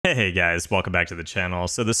Hey guys, welcome back to the channel.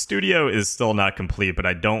 So the studio is still not complete, but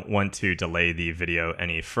I don't want to delay the video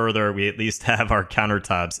any further. We at least have our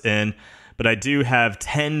countertops in, but I do have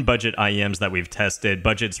 10 budget IEMs that we've tested,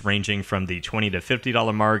 budgets ranging from the $20 to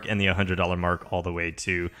 $50 mark and the $100 mark all the way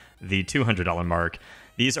to the $200 mark.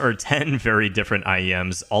 These are 10 very different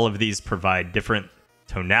IEMs. All of these provide different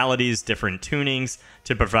tonalities, different tunings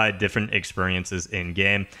to provide different experiences in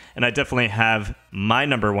game. And I definitely have my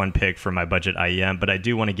number one pick for my budget IEM, but I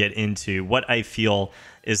do want to get into what I feel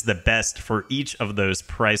is the best for each of those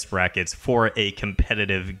price brackets for a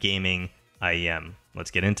competitive gaming IEM.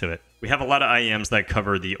 Let's get into it. We have a lot of IEMs that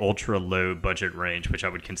cover the ultra low budget range, which I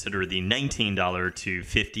would consider the $19 to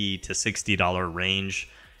 $50 to $60 range.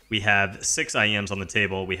 We have 6 IEMs on the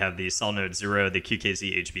table. We have the Solnoid Zero, the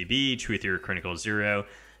QKZ HBB, Truth or Critical Zero,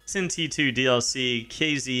 Sin T2 DLC,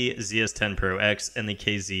 KZ ZS10 Pro X, and the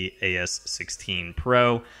KZ AS16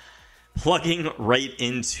 Pro. Plugging right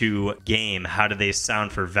into game, how do they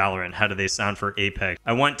sound for Valorant? How do they sound for Apex?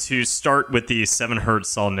 I want to start with the 7Hz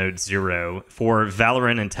Solnoid Zero. For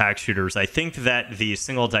Valorant and tac shooters, I think that the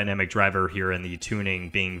single dynamic driver here and the tuning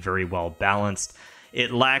being very well balanced.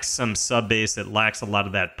 It lacks some sub bass, it lacks a lot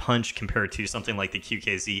of that punch compared to something like the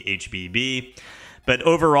QKZ HBB. But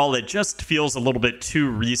overall, it just feels a little bit too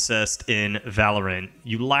recessed in Valorant.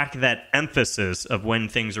 You lack that emphasis of when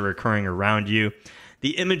things are occurring around you.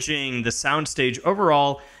 The imaging, the soundstage,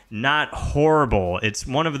 overall, not horrible. It's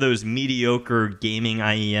one of those mediocre gaming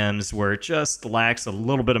IEMs where it just lacks a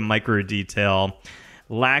little bit of micro detail,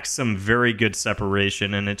 lacks some very good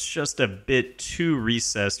separation, and it's just a bit too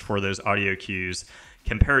recessed for those audio cues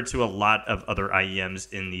compared to a lot of other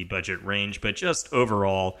IEMs in the budget range. But just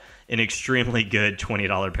overall, an extremely good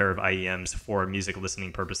 $20 pair of IEMs for music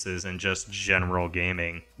listening purposes and just general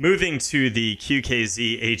gaming. Moving to the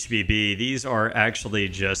QKZ HBB, these are actually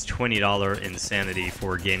just $20 insanity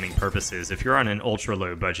for gaming purposes. If you're on an ultra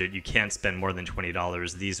low budget, you can't spend more than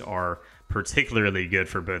 $20. These are particularly good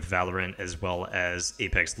for both Valorant as well as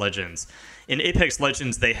Apex Legends. In Apex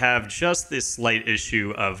Legends, they have just this slight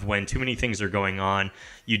issue of when too many things are going on,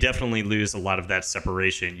 you definitely lose a lot of that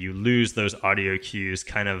separation. You lose those audio cues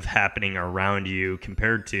kind of happening around you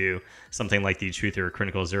compared to something like the Truth or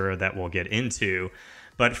Critical Zero that we'll get into.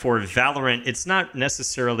 But for Valorant, it's not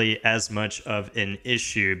necessarily as much of an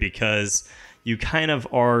issue because you kind of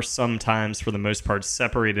are sometimes, for the most part,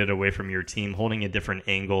 separated away from your team, holding a different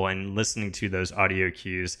angle and listening to those audio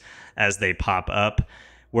cues as they pop up.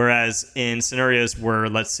 Whereas in scenarios where,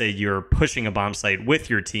 let's say, you're pushing a bomb site with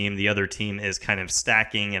your team, the other team is kind of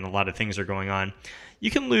stacking and a lot of things are going on,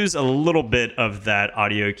 you can lose a little bit of that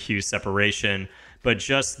audio cue separation. But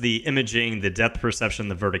just the imaging, the depth perception,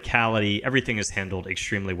 the verticality, everything is handled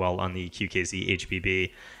extremely well on the QKZ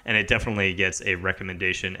HBB, and it definitely gets a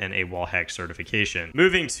recommendation and a Wallhack certification.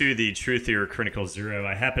 Moving to the Truth or Critical Zero,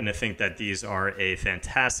 I happen to think that these are a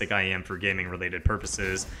fantastic IEM for gaming-related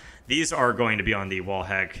purposes. These are going to be on the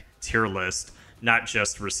Wallhack tier list, not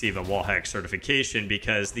just receive a Wallhack certification,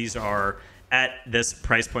 because these are, at this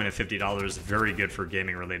price point of $50, very good for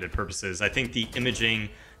gaming-related purposes. I think the imaging,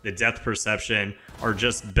 the depth perception are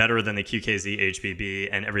just better than the QKZ HBB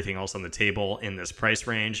and everything else on the table in this price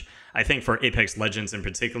range. I think for Apex Legends in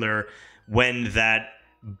particular, when that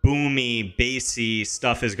boomy, bassy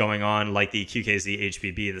stuff is going on like the QKZ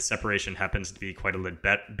HBB, the separation happens to be quite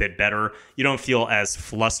a bit better. You don't feel as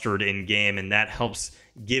flustered in game, and that helps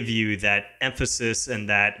give you that emphasis and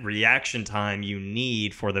that reaction time you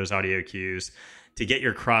need for those audio cues to get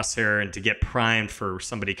your crosshair and to get primed for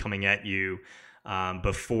somebody coming at you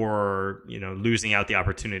before, losing out the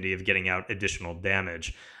opportunity of getting out additional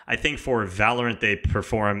damage. I think for Valorant, they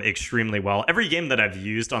perform extremely well. Every game that I've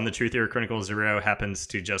used on the Truth or Critical Zero happens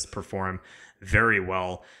to just perform very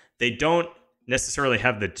well. They don't necessarily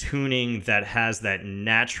have the tuning that has that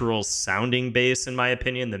natural sounding bass, in my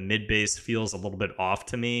opinion. The mid bass feels a little bit off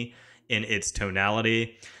to me in its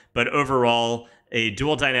tonality. But overall, a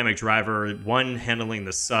dual dynamic driver, one handling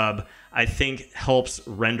the sub, I think helps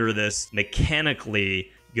render this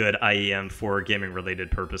mechanically good IEM for gaming-related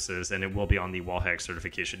purposes, and it will be on the Wallhack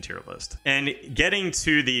certification tier list. And getting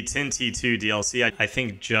to the Tin T2 DLC, I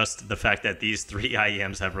think just the fact that these 3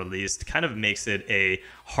 IEMs have released kind of makes it a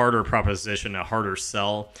harder proposition, a harder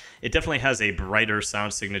sell. It definitely has a brighter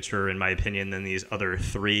sound signature, in my opinion, than these other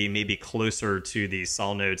 3, maybe closer to the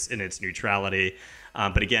Sol notes in its neutrality,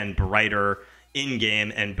 but again, brighter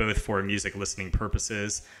in-game and both for music listening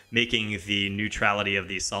purposes, making the neutrality of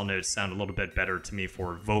the Sol notes sound a little bit better to me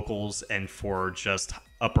for vocals and for just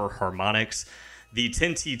upper harmonics. The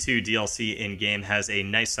Tin T2 DLC in-game has a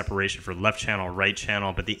nice separation for left channel, right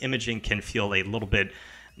channel, but the imaging can feel a little bit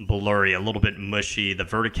blurry, a little bit mushy. The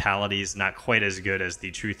verticality is not quite as good as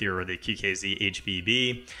the Truthier or the QKZ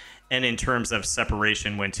HBB. And in terms of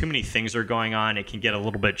separation, when too many things are going on, it can get a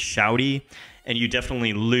little bit shouty, and you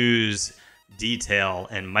definitely lose detail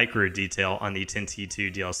and micro detail on the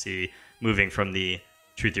 10T2 DLC moving from the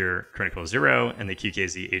Truthier Critical Zero and the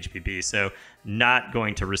QKZ HBB. So not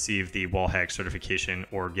going to receive the Wallhack certification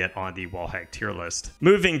or get on the Wallhack tier list.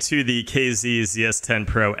 Moving to the KZ ZS10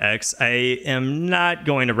 Pro X, I am not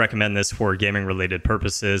going to recommend this for gaming related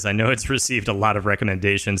purposes. I know it's received a lot of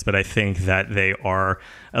recommendations, but I think that they are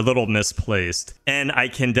a little misplaced. And I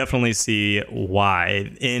can definitely see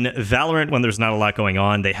why. In Valorant, when there's not a lot going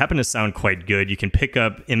on, they happen to sound quite good. You can pick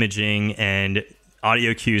up imaging and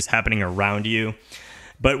audio cues happening around you.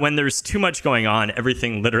 But when there's too much going on,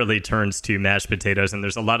 everything literally turns to mashed potatoes, and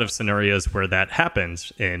there's a lot of scenarios where that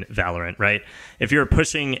happens in Valorant, right? If you're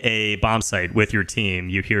pushing a bomb site with your team,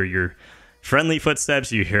 you hear your friendly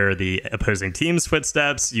footsteps, you hear the opposing team's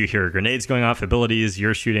footsteps, you hear grenades going off, abilities,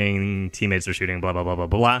 you're shooting, teammates are shooting, blah, blah, blah, blah,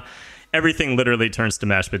 blah. Everything literally turns to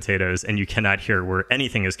mashed potatoes, and you cannot hear where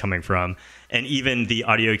anything is coming from. And even the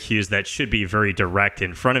audio cues that should be very direct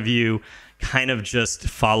in front of you kind of just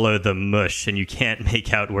follow the mush, and you can't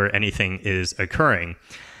make out where anything is occurring.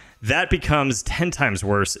 That becomes 10 times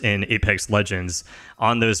worse in Apex Legends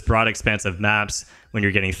on those broad expansive maps. When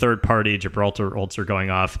you're getting third-party Gibraltar ults are going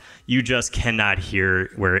off, you just cannot hear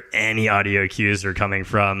where any audio cues are coming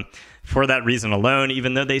from. For that reason alone,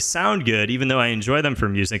 even though they sound good, even though I enjoy them for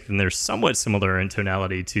music, and they're somewhat similar in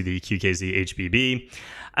tonality to the QKZ HBB,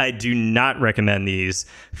 I do not recommend these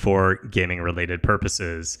for gaming-related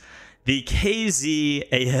purposes. The KZ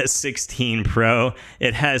AS16 Pro,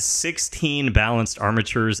 it has 16 balanced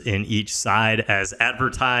armatures in each side as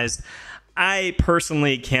advertised. I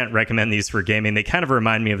personally can't recommend these for gaming. They kind of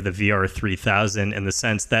remind me of the VR3000 in the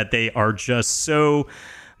sense that they are just so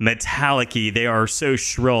metallic-y, they are so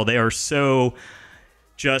shrill, they are so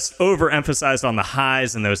just overemphasized on the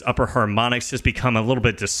highs, and those upper harmonics just become a little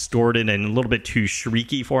bit distorted and a little bit too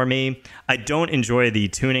shrieky for me. I don't enjoy the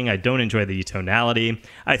tuning. I don't enjoy the tonality.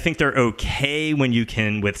 I think they're okay when you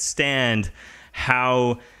can withstand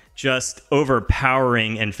how just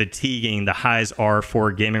overpowering and fatiguing the highs are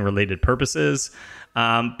for gaming related purposes.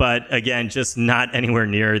 But again, just not anywhere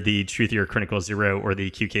near the Truthier Critical Zero or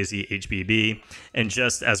the QKZ HBB. And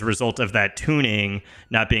just as a result of that tuning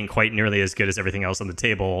not being quite nearly as good as everything else on the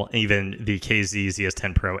table, even the KZ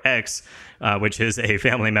ZS10 Pro X, which is a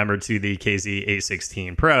family member to the KZ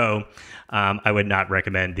A16 Pro, I would not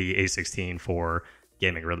recommend the A16 for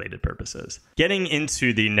gaming related purposes. Getting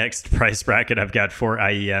into the next price bracket, I've got 4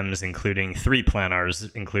 IEMs, including 3 planars,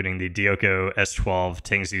 including the Dioko S12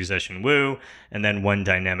 Tengzu Zeshin Wu, and then 1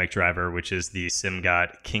 dynamic driver, which is the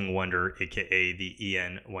SimGot King Wonder, aka the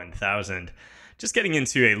EN1000. Just getting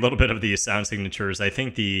into a little bit of the sound signatures, I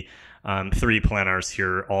think the 3 planars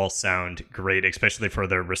here all sound great, especially for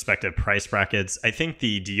their respective price brackets. I think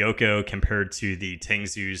the Dioko compared to the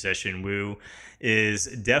Tengzu Zeshin Wu is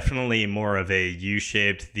definitely more of a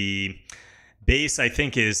U-shaped. The bass, I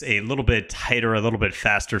think, is a little bit tighter, a little bit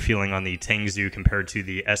faster feeling on the Tengzu compared to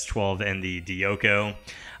the S12 and the Dioko.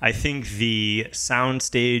 I think the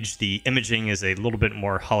soundstage, the imaging is a little bit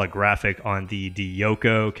more holographic on the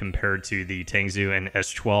Dioko compared to the Tengzu and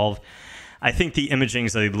S12. I think the imaging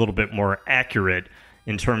is a little bit more accurate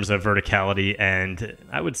in terms of verticality and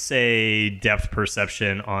I would say depth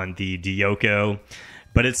perception on the Dioko.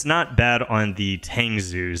 But it's not bad on the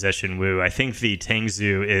Tengzu Zeshin Wu. I think the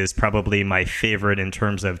Tengzu is probably my favorite in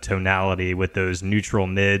terms of tonality with those neutral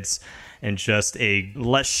mids and just a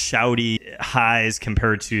less shouty highs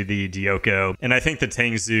compared to the Dioko. And I think the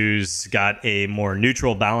Tengzu's got a more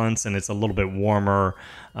neutral balance and it's a little bit warmer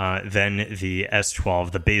than the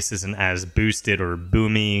S12. The bass isn't as boosted or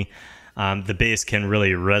boomy. The bass can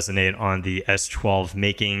really resonate on the S12,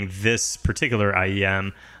 making this particular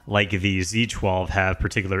IEM, like the Z12, have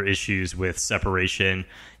particular issues with separation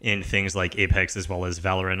in things like Apex as well as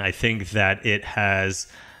Valorant. I think that it has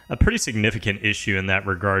a pretty significant issue in that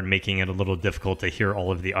regard, making it a little difficult to hear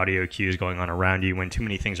all of the audio cues going on around you when too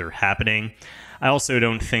many things are happening. I also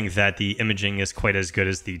don't think that the imaging is quite as good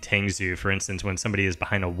as the Tengzu. For instance, when somebody is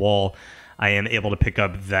behind a wall, I am able to pick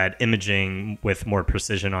up that imaging with more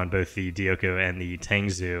precision on both the Dioko and the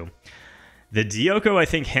Tengzu. The Dioko, I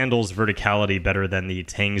think, handles verticality better than the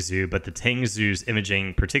Tengzu, but the Tengzu's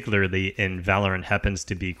imaging, particularly in Valorant, happens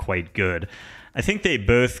to be quite good. I think they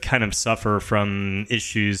both kind of suffer from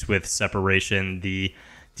issues with separation. The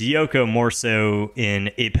Dioko more so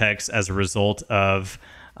in Apex as a result of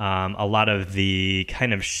a lot of the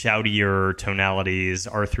kind of shoutier tonalities,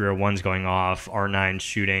 R301's going off, R9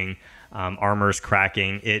 shooting armor's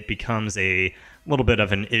cracking, it becomes a little bit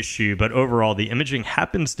of an issue. But overall, the imaging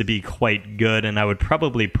happens to be quite good, and I would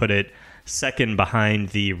probably put it second behind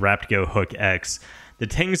the Raptgo Hook X. The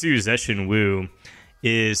Tengzu Zeshin Wu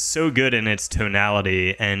is so good in its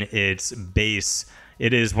tonality and its bass.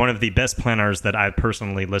 It is one of the best planners that I've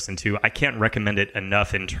personally listened to. I can't recommend it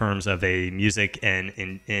enough in terms of a music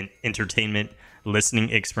and entertainment listening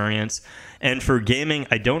experience. And for gaming,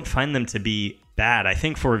 I don't find them to be bad. I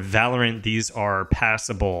think for Valorant, these are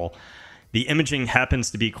passable. The imaging happens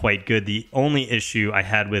to be quite good. The only issue I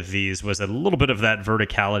had with these was a little bit of that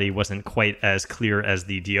verticality wasn't quite as clear as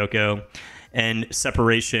the Dioko, and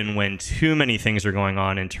separation when too many things are going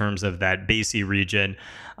on in terms of that bassy region.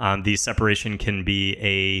 The separation can be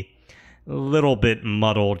a little bit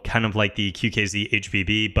muddled, kind of like the QKZ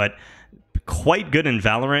HBB, but quite good in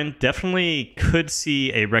Valorant. Definitely could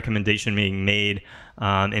see a recommendation being made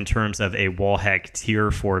in terms of a Wallhack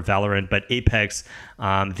tier for Valorant, but Apex,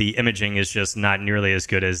 the imaging is just not nearly as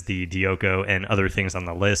good as the Dioko and other things on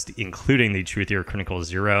the list, including the Truthier Chronicle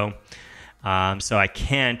Zero. So I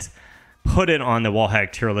can't put it on the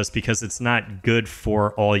Wallhack tier list because it's not good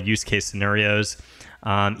for all use case scenarios.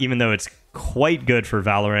 Even though it's quite good for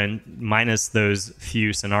Valorant, minus those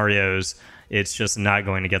few scenarios, it's just not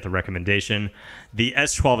going to get the recommendation. The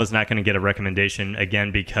S12 is not going to get a recommendation,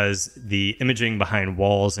 again, because the imaging behind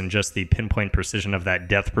walls and just the pinpoint precision of that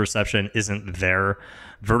depth perception isn't there.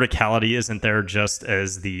 Verticality isn't there, just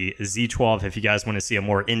as the Z12. If you guys want to see a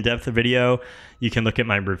more in-depth video, you can look at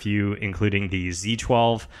my review, including the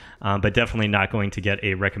Z12, but definitely not going to get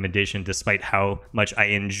a recommendation despite how much I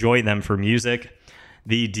enjoy them for music.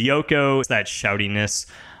 The Dioko, that shoutiness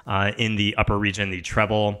in the upper region, the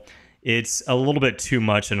treble, it's a little bit too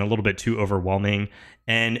much and a little bit too overwhelming.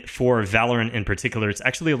 And for Valorant in particular, it's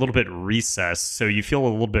actually a little bit recessed, so you feel a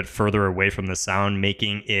little bit further away from the sound,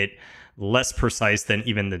 making it less precise than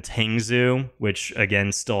even the Tengzu, which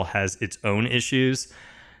again still has its own issues.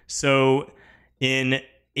 So in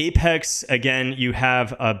Apex, again, you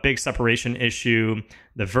have a big separation issue.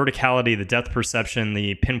 The verticality, the depth perception,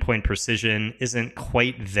 the pinpoint precision isn't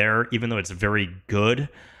quite there, even though it's very good.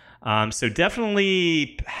 So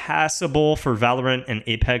definitely passable for Valorant and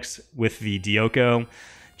Apex with the Dioko,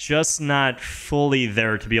 just not fully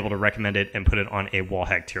there to be able to recommend it and put it on a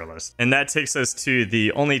Wallhack tier list. And that takes us to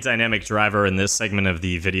the only dynamic driver in this segment of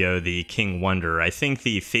the video, the King Wonder. I think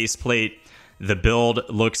the faceplate, the build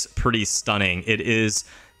looks pretty stunning. It is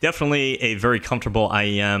definitely a very comfortable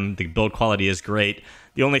IEM. The build quality is great.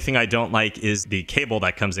 The only thing I don't like is the cable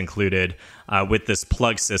that comes included with this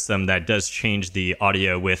plug system that does change the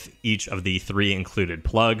audio with each of the 3 included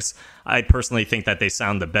plugs. I personally think that they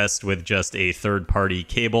sound the best with just a third-party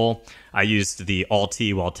cable. I used the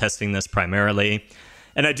Alti while testing this primarily.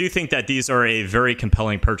 And I do think that these are a very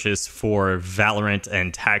compelling purchase for Valorant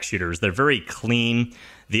and tac shooters. They're very clean.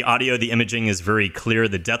 The audio, the imaging is very clear.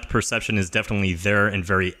 The depth perception is definitely there and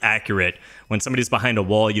very accurate. When somebody's behind a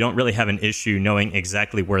wall, you don't really have an issue knowing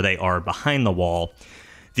exactly where they are behind the wall.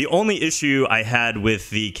 The only issue I had with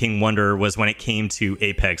the King Wonder was when it came to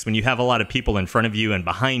Apex. When you have a lot of people in front of you and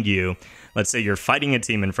behind you, let's say you're fighting a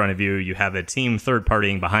team in front of you, you have a team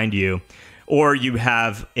third-partying behind you, or you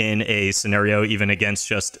have in a scenario even against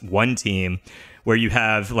just one team where you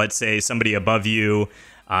have, let's say, somebody above you,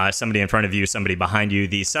 somebody in front of you, somebody behind you,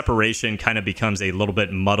 the separation kind of becomes a little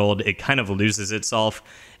bit muddled. It kind of loses itself.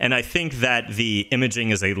 And I think that the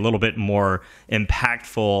imaging is a little bit more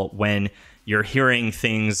impactful when you're hearing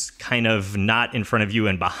things kind of not in front of you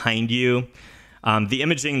and behind you. The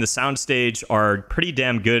imaging, the soundstage are pretty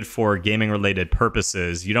damn good for gaming-related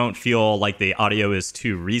purposes. You don't feel like the audio is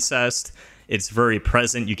too recessed. It's very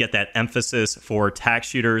present. You get that emphasis for tac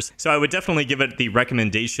shooters. So I would definitely give it the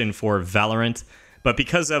recommendation for Valorant. But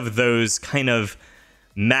because of those kind of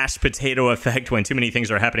mashed potato effect when too many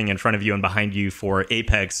things are happening in front of you and behind you for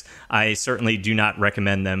Apex, I certainly do not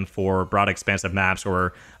recommend them for broad expansive maps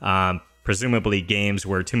or presumably games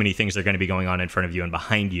where too many things are going to be going on in front of you and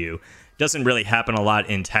behind you. Doesn't really happen a lot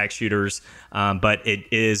in tac shooters, but it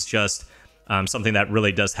is just something that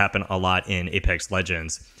really does happen a lot in Apex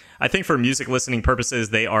Legends. I think for music listening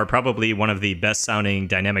purposes, they are probably one of the best sounding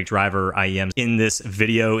dynamic driver IEMs in this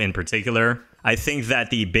video in particular. I think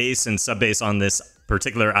that the bass and sub bass on this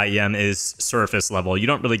particular IEM is surface level. You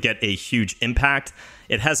don't really get a huge impact.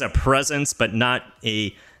 It has a presence, but not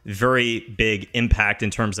a very big impact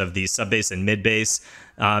in terms of the sub bass and mid bass.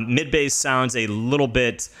 Mid bass sounds a little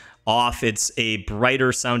bit off. It's a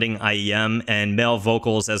brighter sounding IEM, and male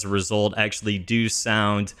vocals as a result actually do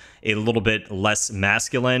sound a little bit less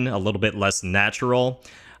masculine, a little bit less natural.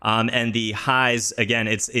 And the highs, again,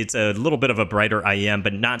 it's a little bit of a brighter IEM,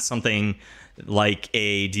 but not something like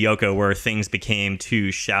a Dioko where things became too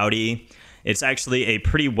shouty. It's actually a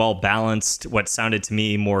pretty well-balanced, what sounded to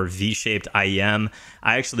me more V-shaped IEM.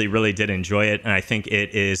 I actually really did enjoy it, and I think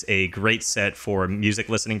it is a great set for music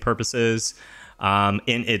listening purposes. In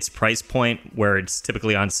its price point, where it's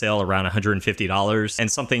typically on sale around $150,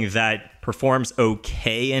 and something that performs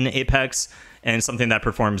okay in Apex, and something that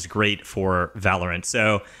performs great for Valorant.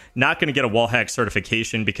 So not going to get a Wallhack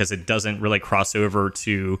certification because it doesn't really cross over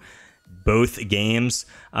to both games,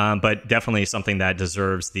 but definitely something that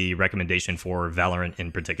deserves the recommendation for Valorant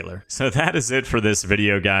in particular. So that is it for this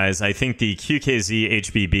video, guys. I think the QKZ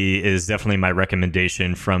HBB is definitely my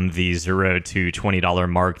recommendation from the $0 to $20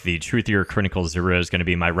 mark. The Truthier Critical Zero is going to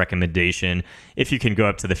be my recommendation if you can go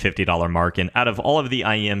up to the $50 mark. And out of all of the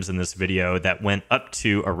IEMs in this video that went up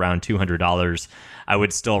to around $200, I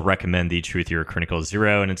would still recommend the Truthier Critical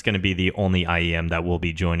Zero, and it's going to be the only IEM that will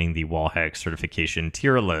be joining the Wallhack certification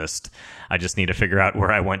tier list. I just need to figure out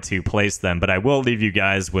where I want to place them, but I will leave you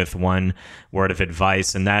guys with one word of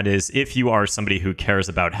advice, and that is if you are somebody who cares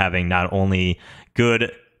about having not only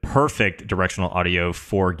good, perfect directional audio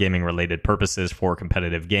for gaming related purposes for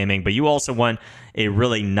competitive gaming, but you also want a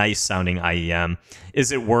really nice sounding IEM,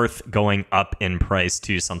 is it worth going up in price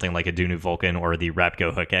to something like a Dunu Vulcan or the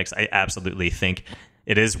Rapco Hook X? I absolutely think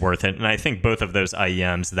it is worth it, and I think both of those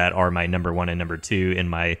IEMs that are my number 1 and number 2 in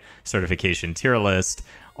my certification tier list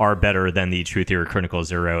are better than the Truthier Critical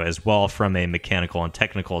Zero as well from a mechanical and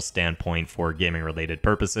technical standpoint for gaming related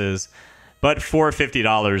purposes. But for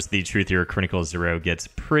 $50, the Truthier Critical Zero gets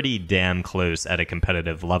pretty damn close at a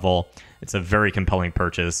competitive level. It's a very compelling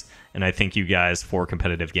purchase, and I think you guys, for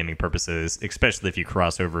competitive gaming purposes, especially if you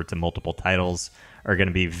cross over to multiple titles, are going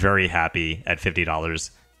to be very happy at $50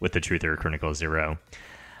 with the Truthier Critical Zero.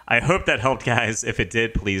 I hope that helped, guys. If it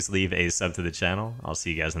did, please leave a sub to the channel. I'll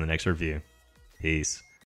see you guys in the next review. Peace.